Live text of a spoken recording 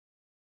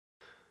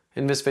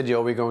In this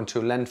video we're going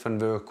to lengthen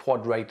the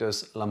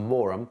quadratus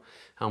lumborum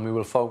and we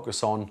will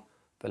focus on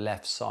the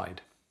left side.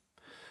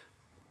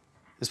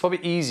 It's probably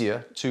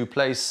easier to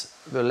place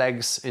the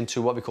legs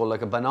into what we call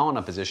like a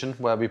banana position,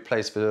 where we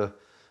place the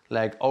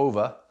leg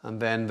over and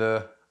then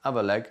the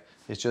other leg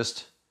is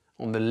just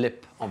on the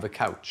lip of the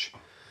couch.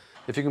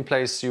 If you can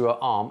place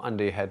your arm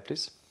under your head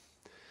please,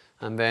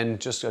 and then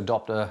just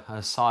adopt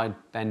a side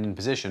bending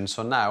position.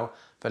 So now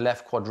the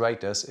left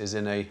quadratus is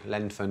in a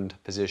lengthened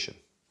position.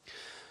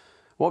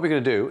 What we're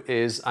going to do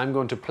is I'm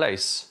going to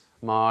place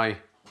my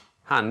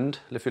hand,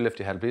 lift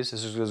your head please,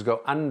 this is going to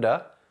go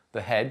under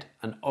the head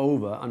and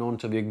over and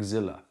onto the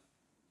axilla.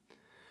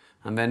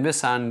 And then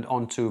this hand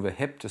onto the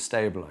hip to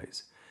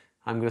stabilize.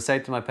 I'm going to say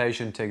to my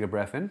patient, take a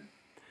breath in,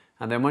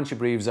 and then once she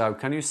breathes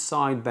out, can you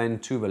side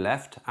bend to the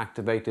left,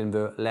 activating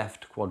the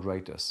left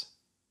quadratus.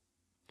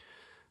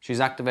 She's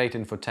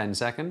activating for 10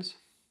 seconds.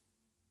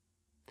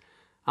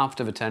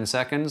 After the 10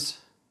 seconds,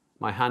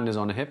 my hand is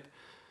on the hip.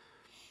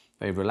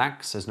 Very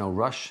relaxed, there's no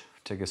rush.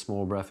 Take a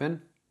small breath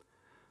in.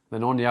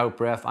 Then on the out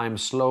breath, I'm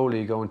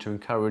slowly going to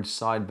encourage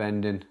side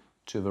bending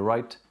to the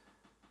right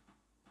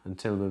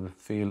until we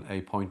feel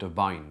a point of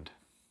bind.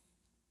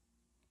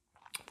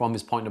 From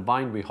this point of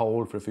bind, we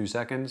hold for a few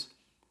seconds.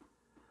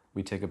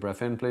 We take a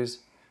breath in,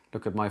 please.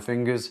 Look at my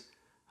fingers,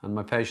 and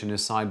my patient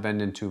is side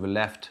bending to the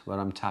left where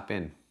I'm tap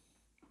in.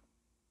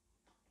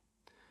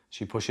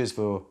 She pushes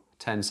for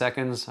 10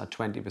 seconds at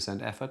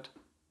 20% effort.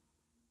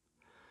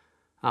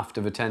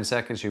 After the 10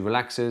 seconds, she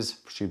relaxes,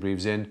 she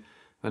breathes in,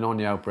 then on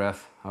the out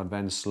breath, I would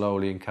then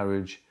slowly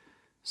encourage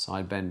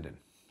side bending.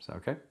 Is that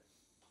okay?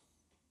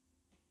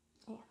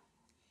 Yeah.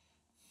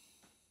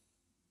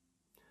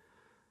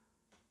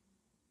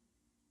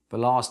 The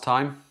last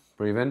time,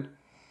 breathe in,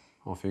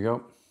 off you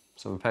go.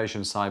 So the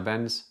patient side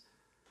bends.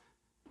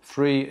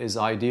 3 is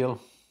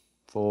ideal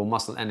for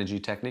muscle energy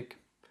technique.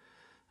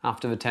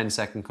 After the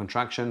 10-second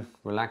contraction,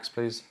 relax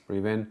please,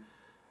 breathe in,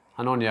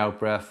 and on the out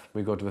breath,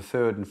 we go to the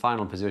third and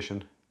final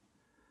position,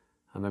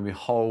 and then we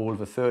hold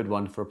the third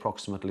one for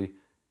approximately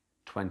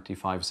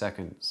 25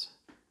 seconds.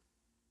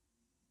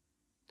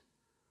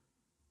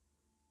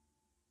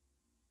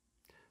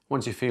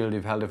 Once you feel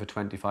you've held it for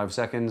 25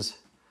 seconds,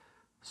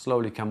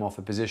 slowly come off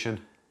the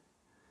position,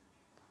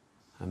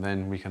 and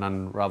then we can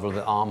unravel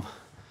the arm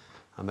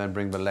and then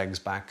bring the legs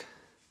back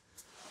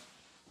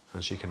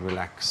and she can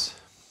relax.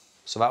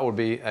 So that would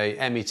be a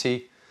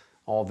MET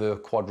of the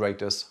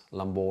quadratus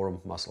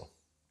lumborum muscle.